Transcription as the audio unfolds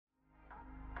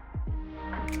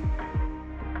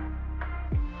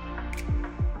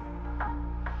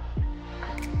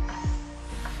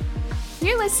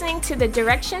You're listening to the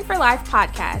Direction for Life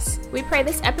podcast. We pray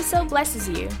this episode blesses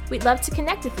you. We'd love to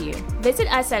connect with you.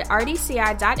 Visit us at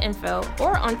rdci.info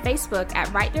or on Facebook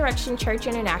at Right Direction Church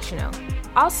International.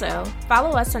 Also,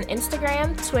 follow us on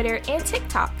Instagram, Twitter, and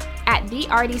TikTok at the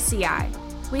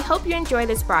RDCI. We hope you enjoy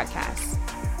this broadcast.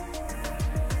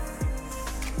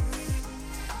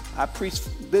 I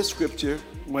preached this scripture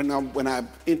when I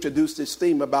introduced this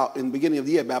theme about in the beginning of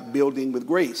the year about building with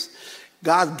grace.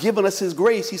 God's given us his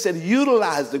grace. He said,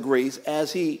 utilize the grace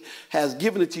as he has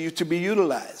given it to you to be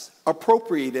utilized.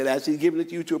 Appropriate it as he's given it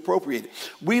to you to appropriate it.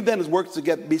 We then as workers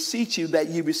together beseech you that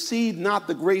you receive not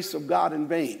the grace of God in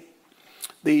vain.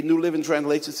 The New Living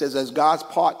Translation says, as God's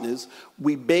partners,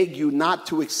 we beg you not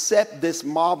to accept this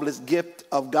marvelous gift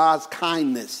of God's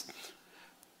kindness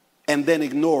and then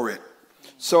ignore it.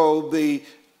 So the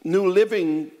New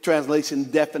Living Translation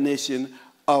definition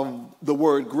of the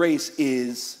word grace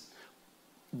is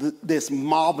this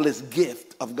marvelous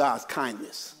gift of God's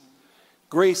kindness.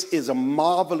 Grace is a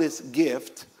marvelous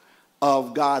gift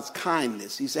of God's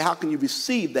kindness. You say, how can you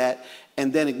receive that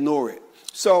and then ignore it?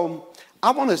 So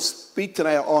I want to speak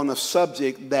today on a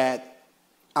subject that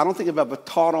I don't think I've ever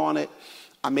taught on it.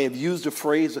 I may have used the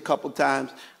phrase a couple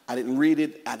times. I didn't read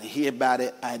it. I didn't hear about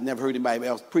it. I had never heard anybody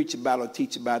else preach about it or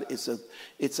teach about it.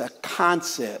 It's a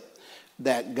concept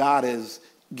that God has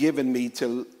given me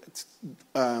to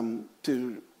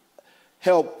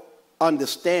help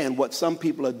understand what some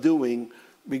people are doing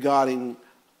regarding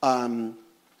the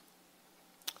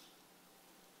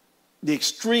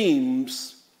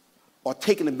extremes or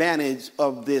taking advantage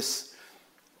of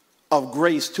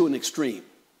grace to an extreme.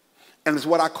 And it's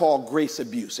what I call grace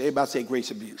abuse. Everybody say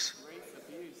grace abuse.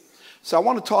 So I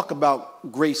want to talk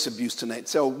about grace abuse tonight.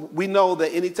 So we know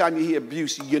that anytime you hear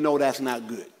abuse, you know that's not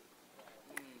good.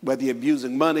 Whether you're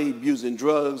abusing money, abusing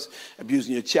drugs,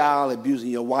 abusing your child, abusing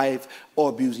your wife, or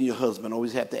abusing your husband.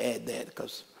 Always have to add that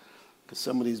because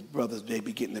some of these brothers, they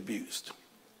be getting abused.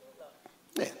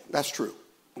 Yeah, that's true.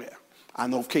 Yeah, I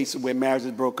know of cases where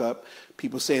marriages broke up,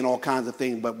 people saying all kinds of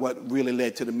things, but what really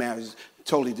led to the marriage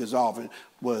totally dissolving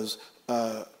was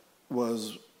the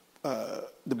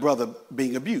brother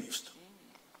being abused.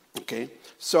 Okay,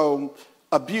 so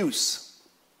abuse.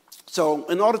 So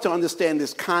in order to understand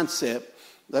this concept,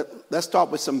 let's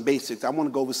start with some basics. I want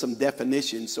to go with some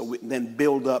definitions so we can then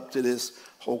build up to this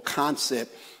whole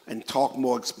concept and talk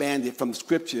more expanded from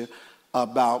Scripture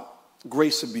about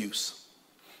grace abuse.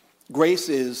 Grace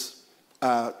is,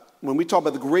 when we talk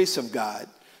about the grace of God,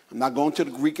 I'm not going to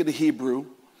the Greek or the Hebrew.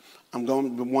 I'm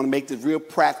going to want to make this real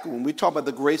practical. When we talk about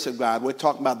the grace of God, we're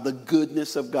talking about the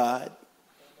goodness of God.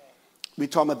 We're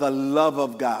talking about the love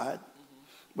of God.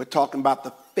 We're talking about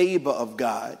the favor of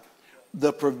God,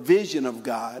 the provision of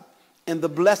God, and the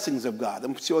blessings of God.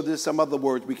 I'm sure there's some other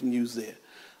words we can use there.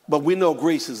 But we know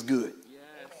grace is good.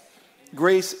 Yes.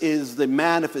 Grace is the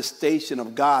manifestation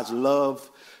of God's love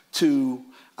to,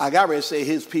 I got ready to say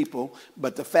his people,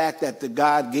 but the fact that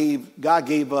God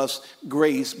gave us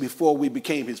grace before we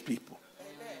became his people.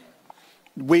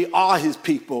 Amen. We are his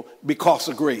people because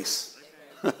of grace.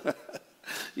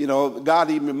 You know, God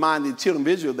even reminded the children of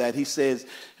Israel that he says,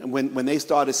 when they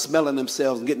started smelling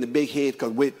themselves and getting the big head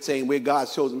because we're saying we're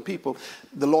God's chosen people,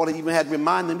 the Lord even had to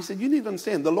remind them. He said, you need to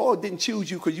understand, the Lord didn't choose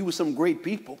you because you were some great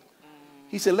people.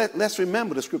 He said, let's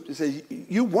remember the scripture says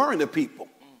you weren't a people.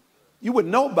 You were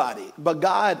nobody. But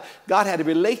God had a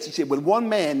relationship with one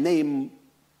man named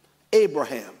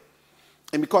Abraham.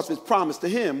 And because of his promise to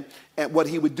him and what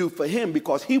he would do for him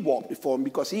because he walked before him,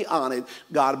 because he honored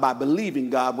God by believing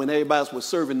God when everybody else was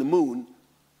serving the moon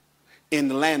in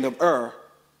the land of Ur,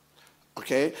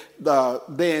 okay,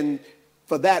 then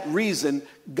for that reason,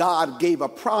 God gave a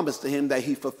promise to him that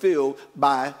he fulfilled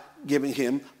by giving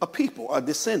him a people, a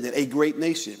descendant, a great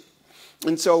nation.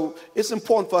 And so it's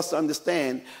important for us to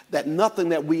understand that nothing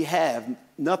that we're able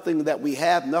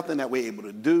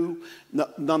to do,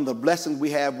 none of the blessings we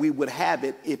have, we would have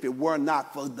it if it were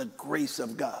not for the grace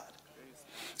of God.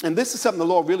 And this is something the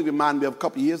Lord really reminded me of a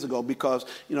couple of years ago because,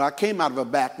 you know, I came out of a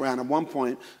background at one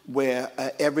point where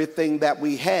everything that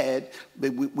we had,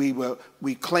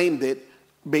 we claimed it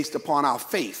based upon our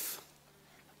faith.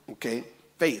 Okay,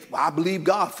 faith. Well, I believe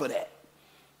God for that.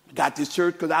 Got this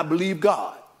church because I believe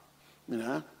God. You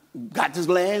know, got this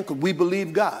land because we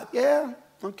believe God. Yeah,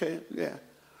 okay, yeah.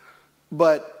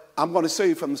 But I'm going to show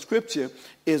you from the scripture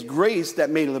is grace that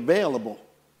made it available.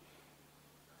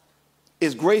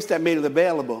 It's grace that made it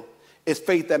available. It's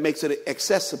faith that makes it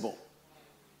accessible.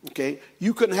 Okay?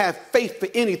 You couldn't have faith for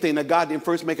anything that God didn't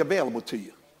first make available to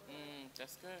you.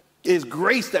 That's good. It's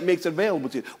grace that makes it available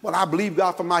to you. Well, I believe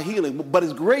God for my healing, but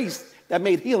it's grace that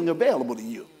made healing available to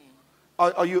you.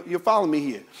 You're following me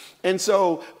here? And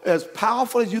so, as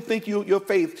powerful as you think your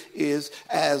faith is,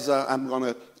 as I'm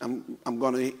gonna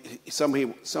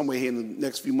somewhere here in the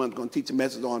next few months going to teach a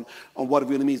message on what it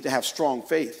really means to have strong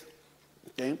faith.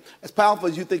 Okay, as powerful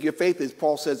as you think your faith is,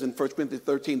 Paul says in 1 Corinthians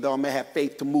 13, though I may have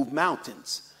faith to move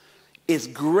mountains, it's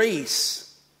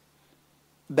grace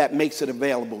that makes it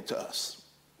available to us.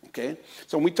 Okay,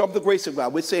 so when we talk about the grace of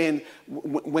God, we're saying,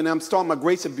 when I'm talking about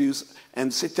grace abuse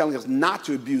and telling us not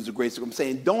to abuse the grace of God, I'm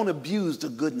saying don't abuse the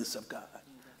goodness of God.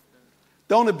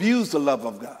 Don't abuse the love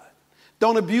of God.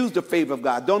 Don't abuse the favor of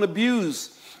God. Don't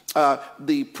abuse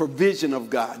the provision of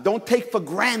God. Don't take for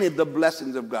granted the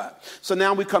blessings of God. So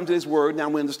now we come to this word. Now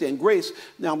we understand grace.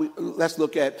 Now let's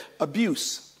look at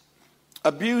abuse.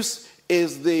 Abuse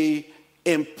is the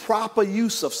improper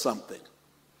use of something.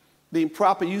 The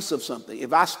improper use of something.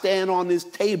 If I stand on this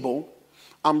table,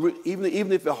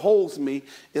 even if it holds me,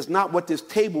 it's not what this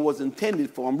table was intended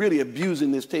for. I'm really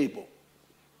abusing this table.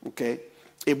 Okay?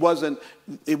 It wasn't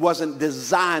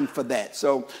designed for that.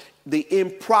 So the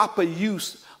improper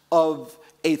use of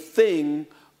a thing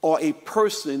or a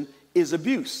person is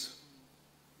abuse.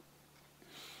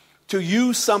 To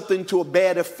use something to a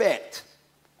bad effect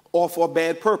or for a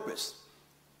bad purpose.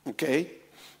 Okay?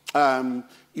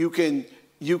 You can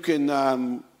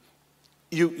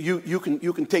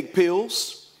take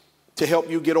pills to help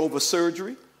you get over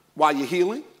surgery while you're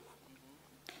healing,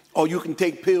 or you can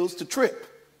take pills to trip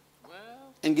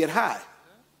and get high.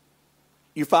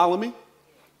 You follow me?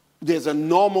 There's a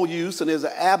normal use and there's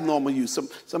an abnormal use.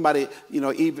 Somebody,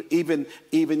 even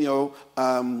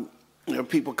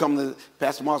people come to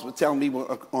Pastor Moss was telling me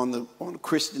on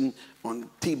Christian on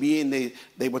TV, and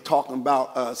they were talking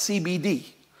about CBD.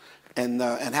 And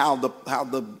how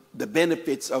the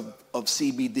benefits of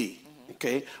CBD,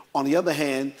 okay? On the other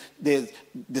hand, there's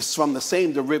from the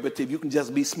same derivative, you can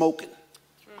just be smoking,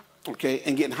 okay,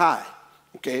 and getting high,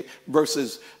 okay?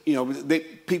 Versus,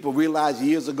 people realized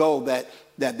years ago that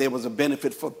there was a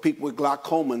benefit for people with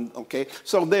glaucoma, okay?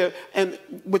 So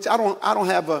which I don't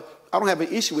have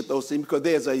an issue with those things, because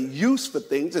there's a use for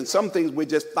things, and some things we're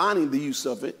just finding the use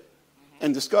of it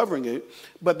and discovering it.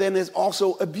 But then there's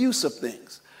also abuse of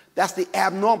things. That's the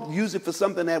abnormal, use it for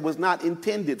something that was not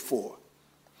intended for.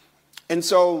 And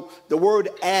so the word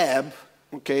ab,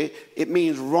 okay, it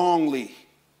means wrongly.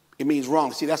 It means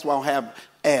wrong. See, that's why I don't have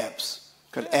abs,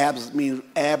 because ab means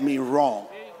wrong.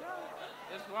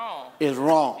 It's wrong. It's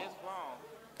wrong. It's wrong.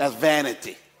 That's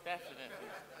vanity.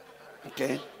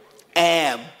 Okay?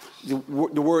 Ab, the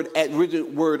original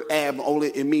word ab only,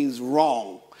 it means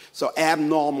wrong. So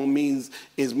abnormal means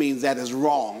that is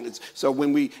wrong. So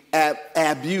when we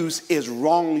abuse is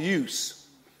wrong use.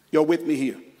 You're with me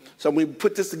here. So when we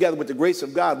put this together with the grace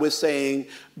of God, we're saying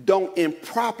don't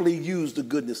improperly use the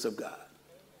goodness of God.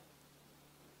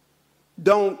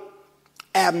 Don't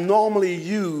abnormally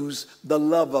use the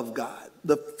love of God,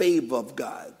 the favor of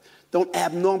God. Don't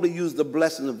abnormally use the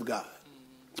blessing of God.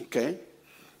 Okay?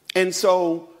 And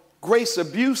so grace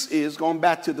abuse is, going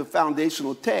back to the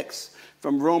foundational text,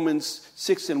 from Romans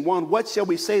 6:1, what shall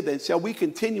we say then? Shall we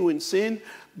continue in sin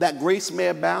that grace may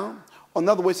abound? Or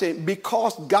another way of saying,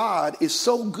 because God is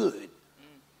so good,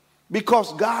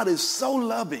 because God is so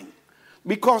loving,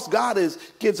 because God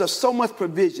gives us so much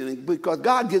provision, and because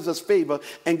God gives us favor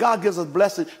and God gives us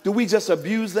blessing, do we just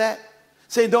abuse that?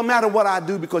 Say, don't matter what I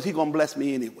do because he's going to bless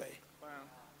me anyway.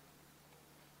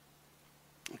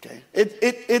 Okay.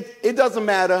 It doesn't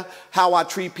matter how I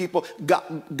treat people.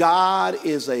 God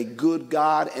is a good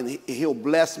God, and he'll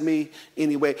bless me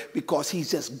anyway because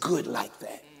he's just good like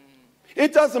that.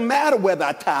 It doesn't matter whether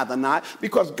I tithe or not,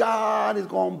 because God is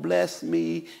going to bless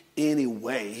me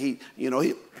anyway.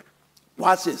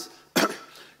 Watch this.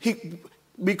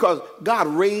 Because God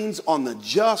reigns on the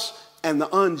just and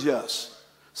the unjust.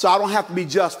 So I don't have to be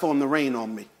just for him to reign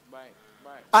on me.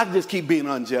 I just keep being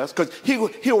unjust, because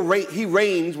he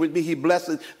reigns with me. He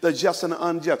blesses the just and the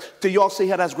unjust. Do y'all see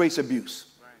how that's grace abuse?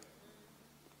 Right.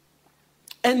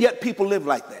 And yet people live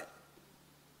like that.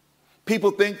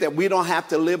 People think that we don't have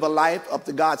to live a life up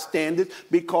to God's standards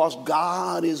because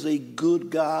God is a good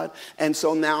God. And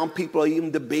so now people are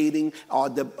even debating or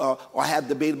have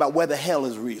debate about whether hell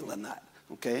is real or not.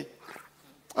 Okay?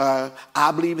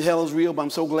 I believe hell is real, but I'm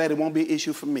so glad it won't be an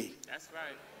issue for me. That's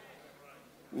right.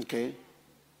 Okay?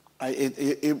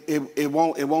 It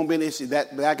won't be an issue.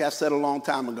 That got said a long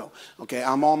time ago. Okay,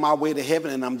 I'm on my way to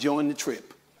heaven and I'm joining the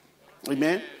trip.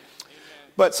 Amen.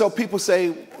 But so people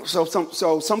say,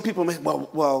 some people may,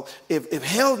 well, if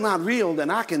hell's not real,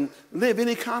 then I can live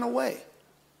any kind of way.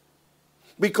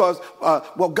 Because,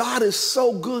 God is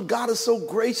so good. God is so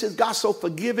gracious. God's so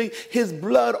forgiving. His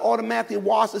blood automatically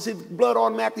washes. His blood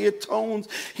automatically atones.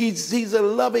 He's a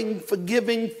loving,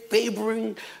 forgiving,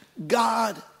 favoring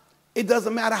God. It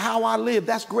doesn't matter how I live.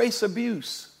 That's grace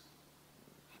abuse.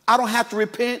 I don't have to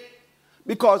repent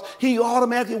because he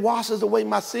automatically washes away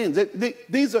my sins.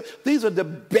 These are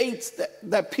debates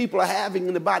that people are having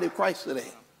in the body of Christ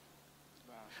today.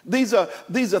 These are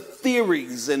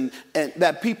theories and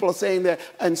that people are saying that,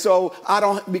 and so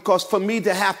because for me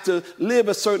to have to live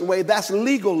a certain way, that's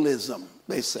legalism,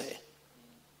 they say.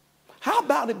 How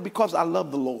about it because I love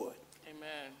the Lord?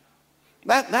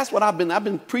 Amen. That's what I've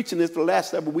been preaching this for the last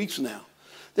several weeks now.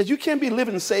 That you can't be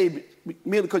living saved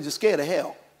merely because you're scared of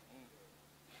hell.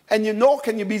 And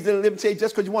can you be living saved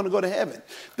just because you want to go to heaven.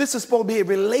 This is supposed to be a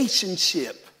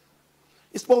relationship.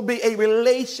 It's supposed to be a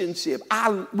relationship.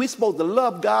 We're supposed to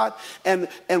love God, and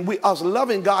us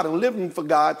loving God and living for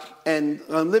God and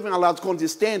living our lives according to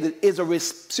His standard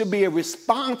should be a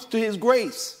response to His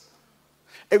grace,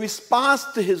 a response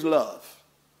to His love.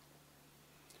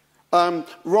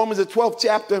 Romans the 12th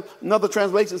chapter, another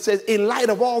translation says, in light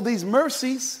of all these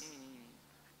mercies,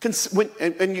 we're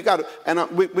going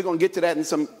to get to that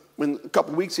in a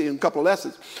couple of weeks here, in a couple of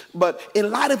lessons. But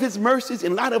in light of His mercies,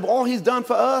 in light of all He's done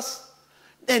for us,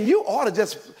 and you ought to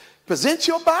just present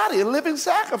your body a living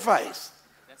sacrifice.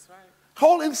 That's right.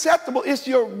 Holy and acceptable. It's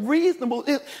your reasonable.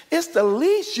 It's the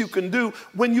least you can do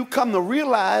when you come to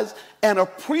realize and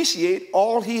appreciate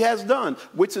all He has done,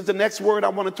 which is the next word I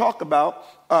want to talk about.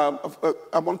 I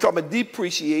want to talk about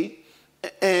depreciate,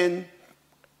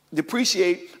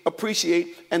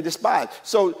 appreciate, and despise.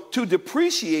 So to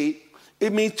depreciate,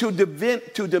 it means to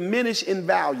diminish in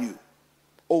value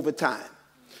over time.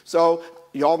 So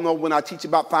y'all know when I teach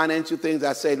about financial things,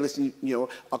 I say, listen,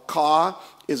 a car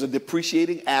is a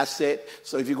depreciating asset.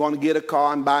 So if you're going to get a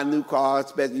car and buy a new car,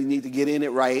 it's better you need to get in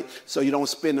it right so you don't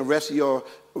spend the rest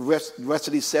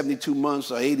of these 72 months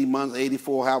or 80 months,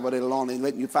 84, however long they're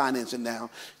letting you finance it now,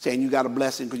 saying you got a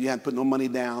blessing because you haven't put no money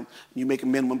down, you make a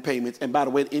minimum payments. And by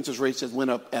the way, the interest rates just went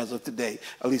up as of today,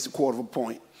 at least a quarter of a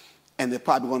point. And they're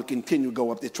probably going to continue to go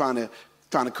up. They're trying to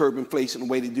curb inflation. The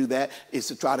way to do that is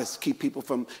to try to keep people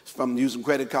from using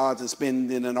credit cards and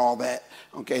spending and all that.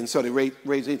 Okay, and so they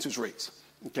raise interest rates.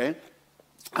 Okay,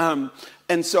 and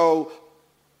so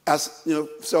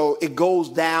so it goes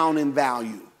down in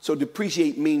value. So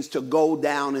depreciate means to go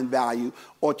down in value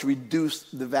or to reduce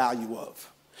the value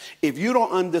of. If you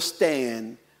don't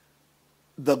understand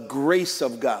the grace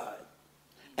of God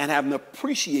and have an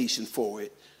appreciation for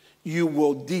it, you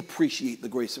will depreciate the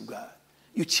grace of God.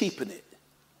 You cheapen it.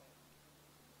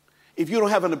 If you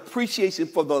don't have an appreciation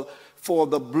for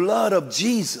the blood of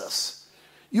Jesus,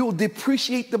 you'll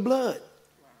depreciate the blood.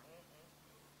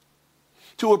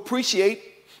 To appreciate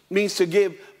means to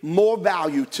give more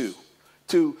value to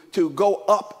go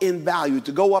up in value,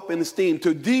 to go up in esteem.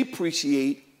 To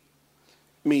depreciate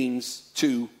means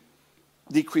to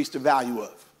decrease the value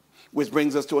of, which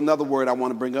brings us to another word I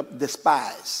want to bring up,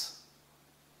 despise.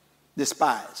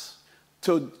 Despise.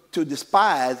 To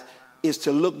despise is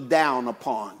to look down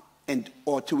upon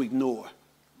or to ignore.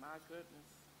 My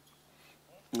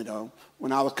goodness.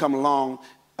 When I was coming along,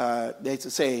 they used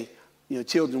to say,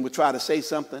 children would try to say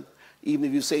something. Even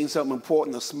if you're saying something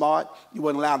important or smart, you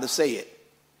weren't allowed to say it.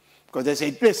 Because they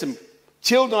say, listen,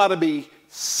 children ought to be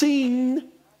seen.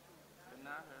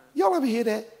 Y'all ever hear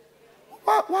that?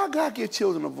 Why God give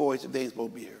children a voice if they ain't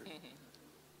supposed to be heard?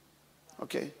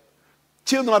 Okay.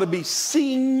 Children ought to be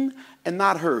seen and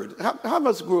not heard. How of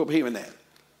us grew up hearing that?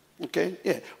 Okay,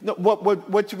 yeah. No,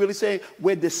 what you really saying?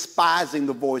 We're despising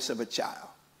the voice of a child.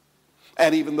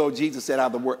 And even though Jesus said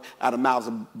out of mouths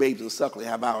of babes and suckling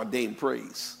have I ordained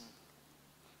praise,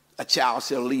 a child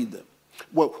shall lead them.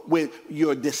 When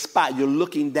you're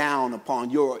looking down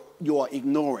upon, you're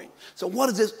ignoring. So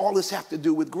what does all this have to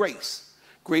do with grace?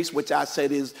 Grace, which I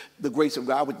said is the grace of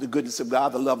God, with the goodness of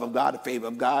God, the love of God, the favor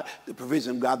of God, the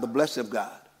provision of God, the blessing of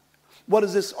God. What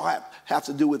does this have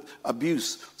to do with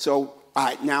abuse? So, all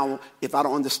right, now, if I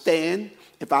don't understand,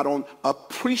 if I don't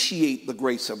appreciate the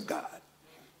grace of God,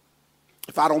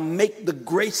 if I don't make the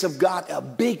grace of God a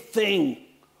big thing,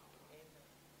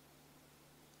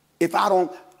 if I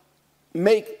don't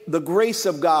make the grace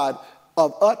of God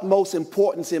of utmost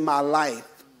importance in my life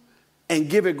and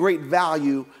give it great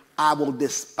value, I will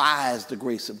despise the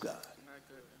grace of God.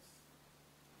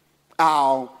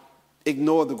 I'll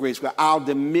ignore the grace of God. I'll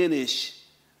diminish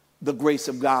the grace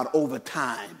of God over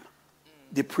time,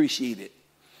 depreciate it.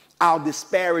 I'll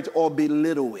disparage or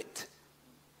belittle it.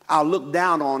 I'll look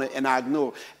down on it and I ignore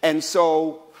it. And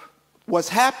so what's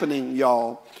happening,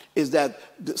 y'all, is that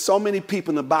so many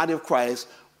people in the body of Christ,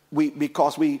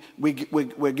 because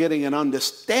we're getting an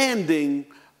understanding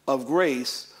of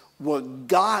grace, what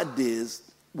God has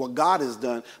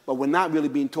done, but we're not really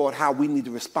being taught how we need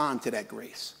to respond to that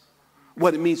grace,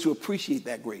 what it means to appreciate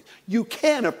that grace. You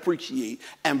can appreciate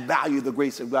and value the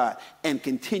grace of God and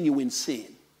continue in sin.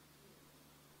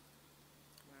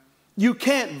 You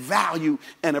can't value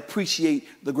and appreciate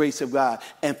the grace of God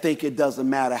and think it doesn't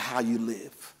matter how you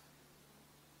live.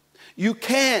 You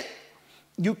can't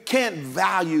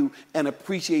value and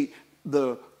appreciate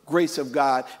the grace of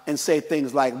God and say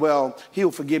things like, well,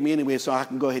 he'll forgive me anyway, so I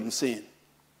can go ahead and sin.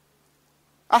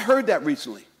 I heard that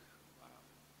recently.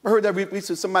 I heard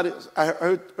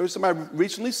somebody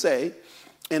recently say,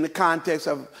 in the context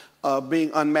of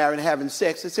being unmarried and having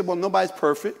sex, they said, well, nobody's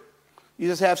perfect. You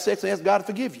just have sex and ask God to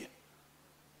forgive you.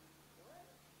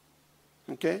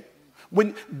 Okay?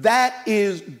 When that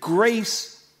is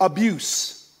grace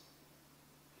abuse.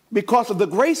 Because of the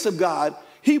grace of God,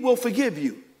 he will forgive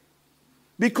you.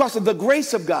 Because of the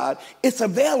grace of God, it's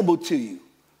available to you.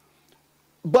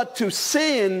 But to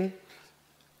sin,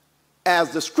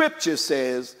 as the scripture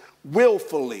says,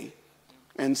 willfully,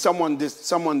 and someone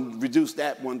reduced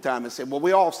that one time and said, well,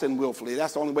 we all sin willfully.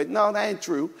 That's the only way. No, that ain't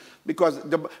true, because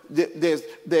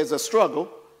there's a struggle.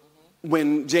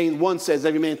 When James 1 says,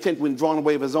 every man tempted when drawn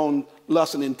away of his own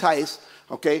lust and enticed,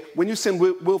 okay? When you sin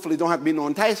willfully, don't have to be no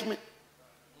enticement.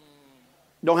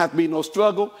 Don't have to be no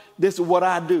struggle. This is what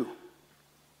I do,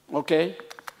 okay?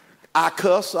 I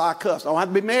cuss, so I cuss. I don't have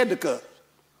to be mad to cuss.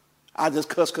 I just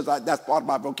cuss because that's part of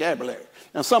my vocabulary.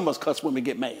 Now, some of us cuss when we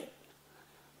get mad.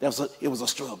 It was a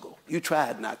struggle. You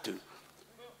tried not to,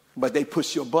 but they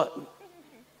pushed your button.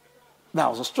 That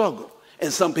was a struggle.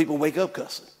 And some people wake up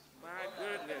cussing.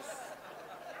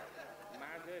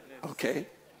 Okay,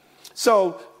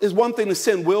 so it's one thing to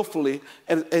sin willfully,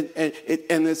 and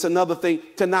it's another thing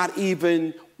to not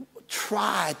even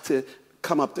try to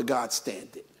come up to God's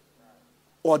standard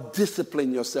or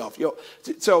discipline yourself.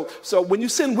 So when you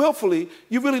sin willfully,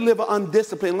 you really live an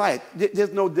undisciplined life.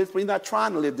 There's no discipline. You're not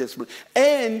trying to live discipline.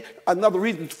 And another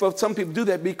reason for some people to do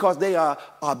that, because they are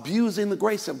abusing the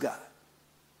grace of God.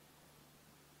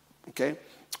 Okay,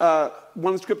 one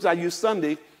of the scriptures I used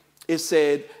Sunday, it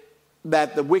said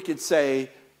that the wicked say,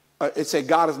 it said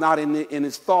God is not in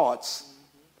his thoughts.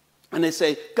 And they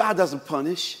say, God doesn't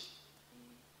punish.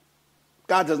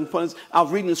 God doesn't punish. I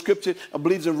was reading the scripture, I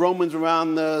believe it's in Romans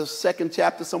around the 2nd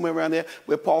chapter, somewhere around there,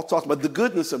 where Paul talks about the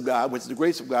goodness of God, which is the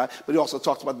grace of God, but he also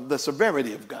talks about the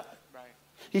severity of God. Right.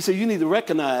 He said you need to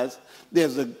recognize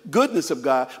there's the goodness of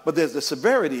God, but there's the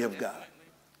severity of God.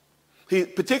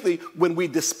 Particularly when we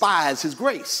despise his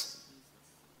grace.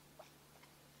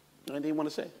 Anything you want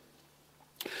to say?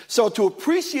 So to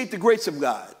appreciate the grace of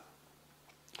God,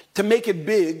 to make it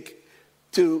big,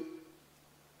 to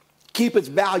keep its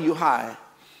value high,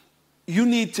 you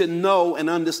need to know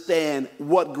and understand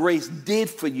what grace did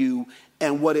for you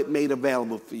and what it made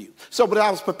available for you. So when I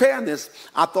was preparing this,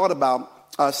 I thought about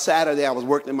Saturday. I was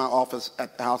working in my office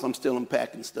at the house. I'm still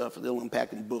unpacking stuff, still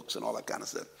unpacking books and all that kind of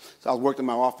stuff. So I was working in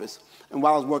my office. And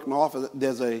while I was working in my office,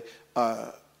 there's a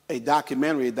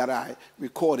documentary that I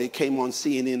recorded. It came on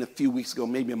CNN a few weeks ago,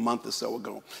 maybe a month or so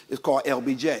ago. It's called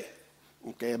LBJ,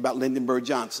 okay, about Lyndon B.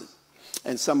 Johnson.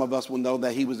 And some of us will know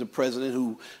that he was a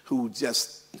president who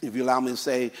just, if you allow me to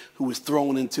say, who was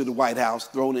thrown into the White House,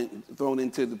 thrown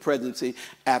into the presidency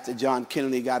after John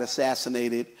Kennedy got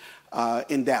assassinated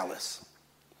in Dallas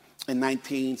in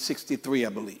 1963, I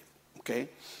believe, okay?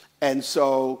 And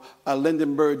so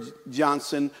Lyndon B.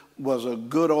 Johnson was a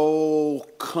good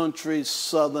old country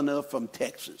southerner from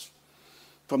Texas,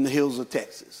 from the hills of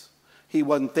Texas. He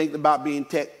wasn't thinking about being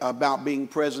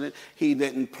president. He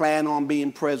didn't plan on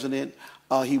being president.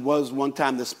 He was one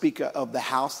time the Speaker of the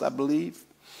House, I believe.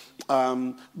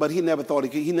 But he never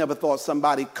thought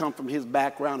somebody come from his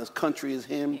background, as country as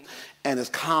him, and as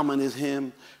common as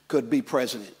him, could be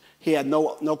president. He had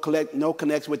no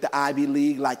connection with the Ivy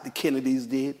League like the Kennedys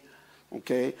did.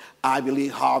 Okay, Ivy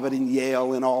League, Harvard and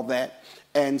Yale and all that.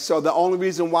 And so the only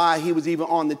reason why he was even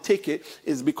on the ticket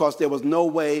is because there was no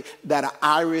way that an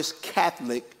Irish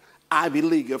Catholic Ivy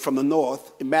Leaguer from the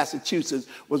North in Massachusetts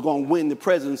was going to win the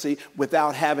presidency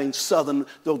without having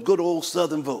those good old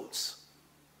Southern votes.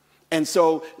 And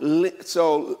so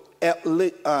Lyndon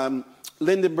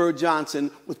B.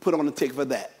 Johnson was put on the ticket for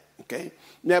that. Okay,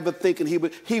 never thinking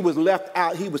he was left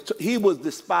out. He was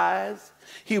despised.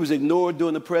 He was ignored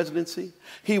during the presidency.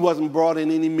 He wasn't brought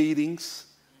in any meetings.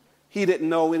 He didn't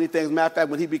know anything. As a matter of fact,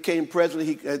 when he became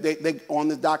president, they on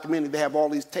this documentary, they have all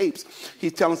these tapes.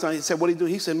 He's telling something. He said, what are you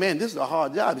doing? He said, man, this is a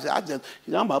hard job. He said,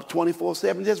 I'm up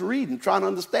 24/7 just reading, trying to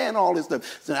understand all this stuff.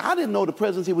 He said, I didn't know the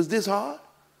presidency was this hard.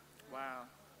 Wow.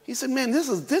 He said, man, this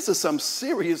is some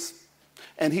serious,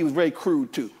 and he was very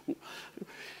crude too.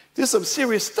 This is some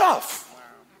serious stuff.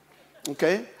 Wow.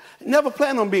 Okay? Never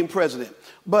planned on being president.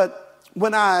 But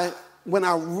when I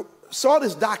saw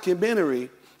this documentary,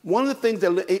 one of the things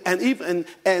that,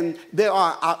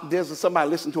 there's somebody I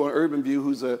listened to on Urban View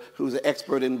who's an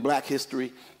expert in black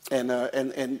history, and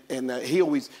he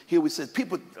always says,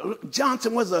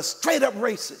 Johnson was a straight up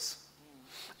racist,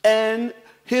 and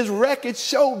his record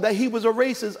showed that he was a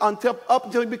racist up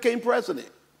until he became president.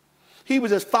 He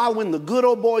was just following the good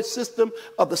old boy system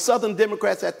of the Southern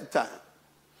Democrats at the time,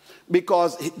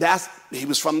 because he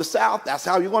was from the South. That's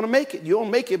how you're going to make it. You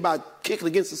don't make it by kicking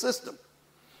against the system.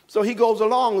 So he goes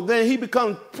along, and then he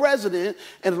becomes president,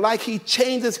 and like he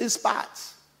changes his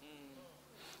spots.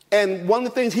 And one of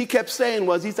the things he kept saying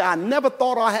was, he said, I never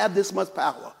thought I had this much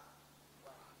power.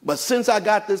 But since I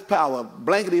got this power,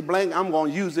 blankety blank, I'm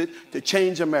going to use it to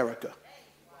change America.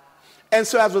 And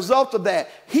so as a result of that,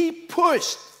 he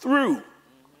pushed through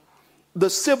the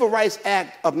Civil Rights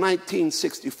Act of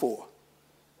 1964.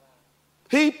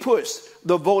 He pushed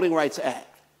the Voting Rights Act.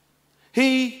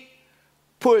 He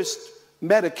pushed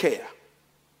Medicare,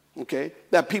 okay,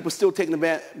 that people still taking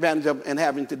advantage of and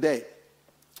having today.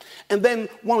 And then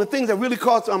one of the things that really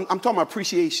caused, I'm talking about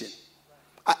appreciation.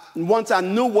 Once I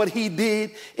knew what he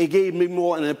did, it gave me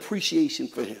more an appreciation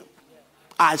for him.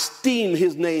 I esteem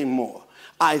his name more.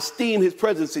 I esteem his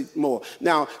presidency more.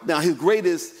 Now his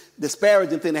greatest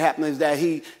disparaging thing that happened is that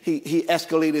he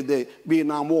escalated the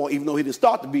Vietnam War, even though he didn't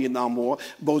start the Vietnam War.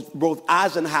 Both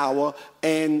Eisenhower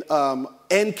and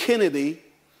Kennedy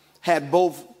had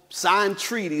both signed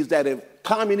treaties that if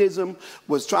communism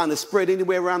was trying to spread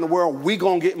anywhere around the world, we're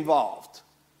going to get involved.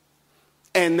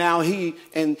 And now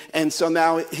so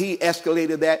now he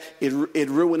escalated that. It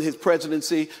ruined his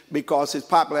presidency because his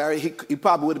popularity, he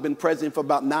probably would have been president for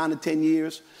about 9 or 10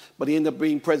 years, but he ended up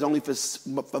being president only for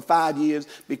 5 years,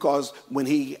 because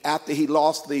after he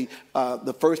lost the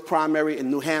first primary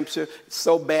in New Hampshire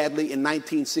so badly in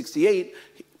 1968,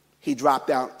 he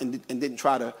dropped out and didn't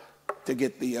try to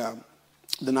get the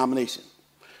nomination.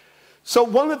 So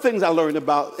one of the things I learned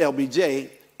about LBJ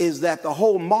is that the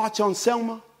whole March on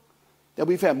Selma that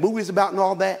we've had movies about and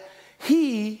all that,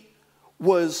 he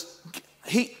was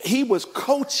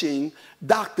coaching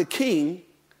Dr. King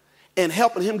and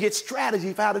helping him get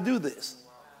strategy for how to do this.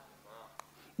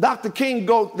 Dr. King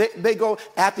they go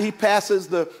after he passes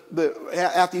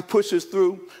after he pushes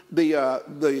through the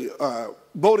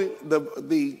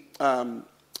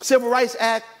Civil Rights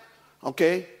Act.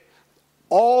 Okay,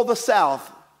 all the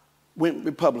South went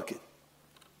Republican.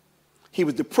 He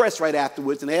was depressed right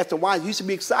afterwards, and they asked him why. You should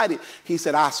be excited. He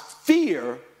said, I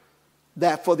fear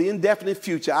that for the indefinite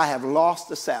future, I have lost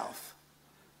the South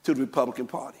to the Republican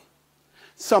Party.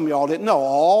 Some of y'all didn't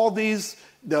know.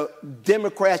 The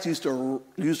Democrats used to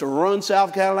run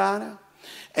South Carolina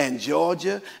and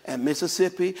Georgia and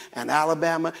Mississippi and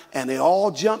Alabama, and they all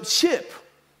jumped ship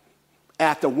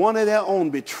after one of their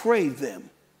own betrayed them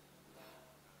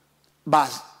by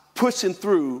pushing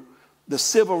through the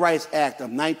Civil Rights Act of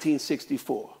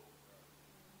 1964.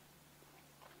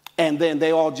 And then they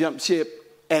all jumped ship.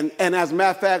 And as a matter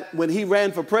of fact, when he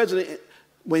ran for president,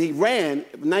 in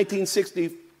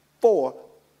 1964,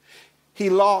 he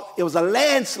lost. It was a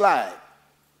landslide.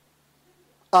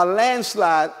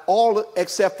 All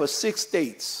except for 6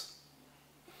 states.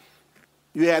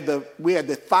 We had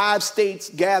the 5 states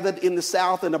gathered in the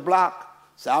South in a block: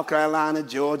 South Carolina,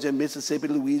 Georgia, Mississippi,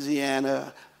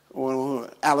 Louisiana, or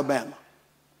Alabama.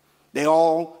 They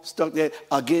all stuck there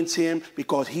against him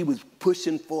because he was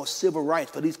pushing for civil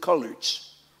rights for these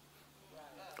coloreds,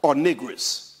 or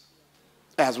Negroes,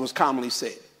 as was commonly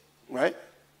said, right?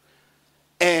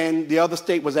 And the other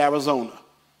state was Arizona.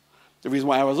 The reason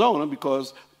why Arizona,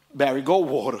 because Barry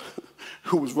Goldwater,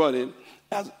 who was running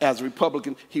as a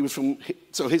Republican, he was from,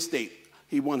 so his state,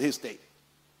 he won his state,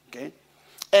 okay?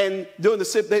 And during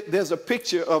there's a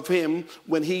picture of him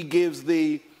when he gives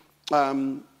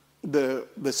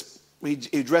he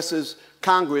addresses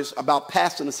Congress about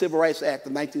passing the Civil Rights Act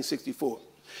of 1964.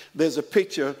 There's a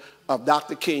picture of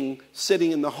Dr. King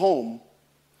sitting in the home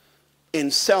in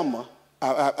Selma,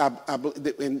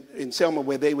 in Selma,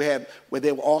 where they were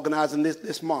organizing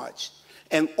this march.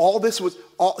 And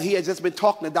he had just been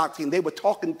talking to Dr. King.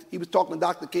 He was talking to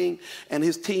Dr. King and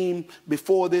his team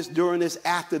before this, during this,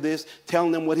 after this,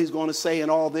 telling them what he's going to say and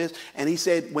all this. And he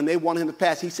said, when they wanted him to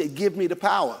pass, he said, give me the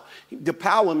power. The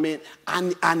power meant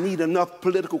I need enough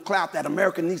political clout that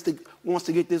America wants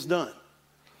to get this done.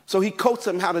 So he coached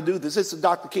them how to do this. This is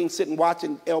Dr. King sitting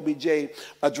watching LBJ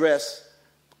address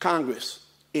Congress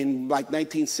in like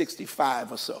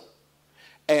 1965 or so.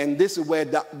 And this is where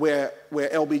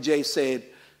LBJ said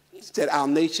our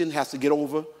nation has to get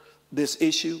over this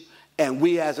issue, and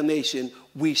we as a nation,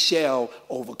 we shall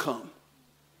overcome.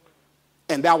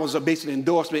 And that was a basic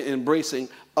endorsement and embracing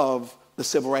of the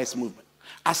civil rights movement.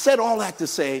 I said all that to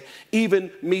say,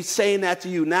 even me saying that to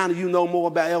you, now that you know more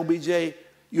about LBJ,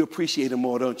 you appreciate him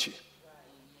more, don't you?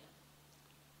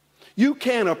 You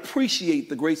can't appreciate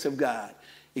the grace of God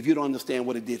if you don't understand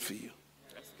what it did for you.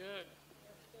 That's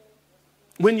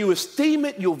good. When you esteem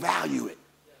it, you'll value it.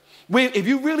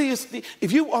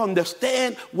 If you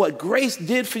understand what grace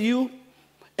did for you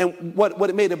and what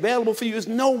it made available for you, there's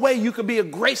no way you could be a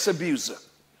grace abuser.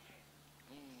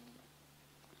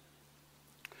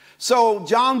 So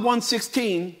John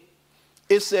 1:16,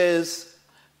 it says,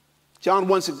 John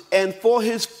 1:16, and for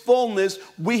his fullness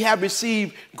we have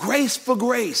received grace for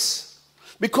grace.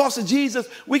 Because of Jesus,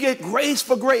 we get grace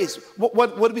for grace.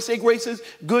 What did we say grace is?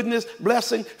 Goodness,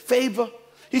 blessing, favor.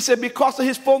 He said because of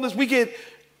his fullness we get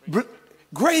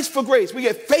grace for grace. We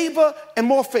get favor and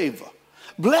more favor.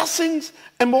 Blessings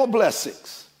and more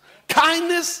blessings.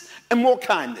 Kindness and more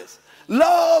kindness.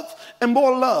 Love and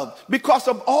more love, because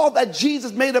of all that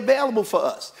Jesus made available for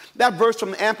us. That verse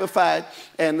from the Amplified,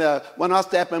 and when our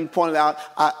staff pointed out,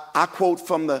 I quote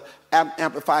from the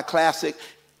Amplified Classic.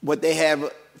 What they have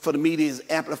for the media is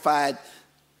Amplified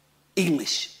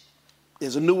English.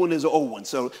 There's a new one, there's an old one.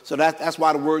 So that's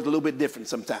why the word's a little bit different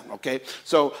sometimes, okay?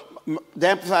 So the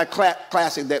Amplified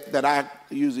Classic that I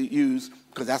usually use,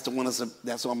 because that's the one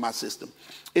that's on my system.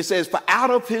 It says, for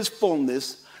out of his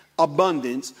fullness,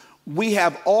 abundance, we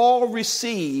have all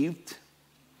received,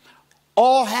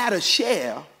 all had a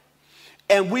share,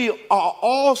 and we are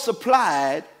all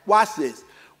supplied, watch this,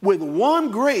 with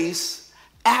one grace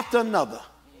after another.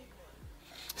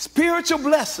 Spiritual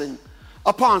blessing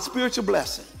upon spiritual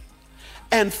blessing,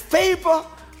 and favor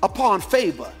upon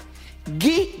favor,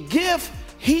 gift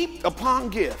heaped upon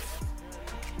gift.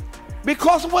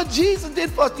 Because of what Jesus did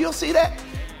for us, you'll see that.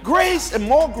 Grace and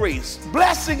more grace,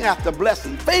 blessing after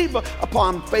blessing, favor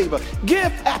upon favor,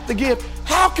 gift after gift.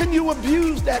 How can you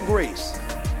abuse that grace?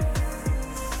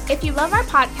 If you love our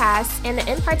podcast and the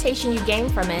impartation you gain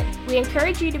from it, we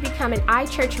encourage you to become an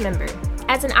iChurch member.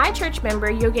 As an iChurch member,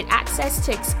 you'll get access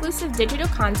to exclusive digital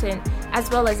content,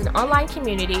 as well as an online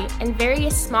community and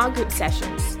various small group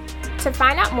sessions. To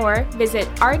find out more, visit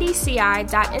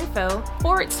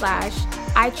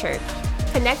rdci.info/iChurch.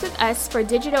 Connect with us for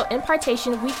digital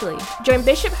impartation weekly. Join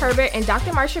Bishop Herbert and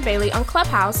Dr. Marsha Bailey on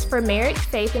Clubhouse for Marriage,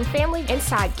 Faith, and Family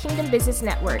inside Kingdom Business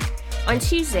Network on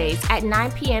Tuesdays at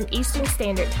 9 p.m. Eastern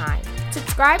Standard Time.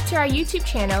 Subscribe to our YouTube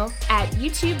channel at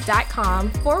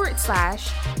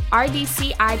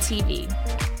youtube.com/RDCITV.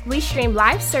 We stream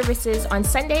live services on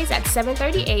Sundays at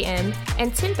 7:30 a.m.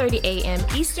 and 10:30 a.m.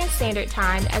 Eastern Standard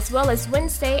Time, as well as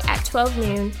Wednesday at 12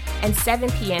 noon and 7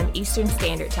 p.m. Eastern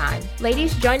Standard Time.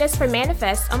 Ladies, join us for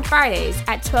Manifest on Fridays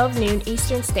at 12 noon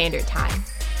Eastern Standard Time.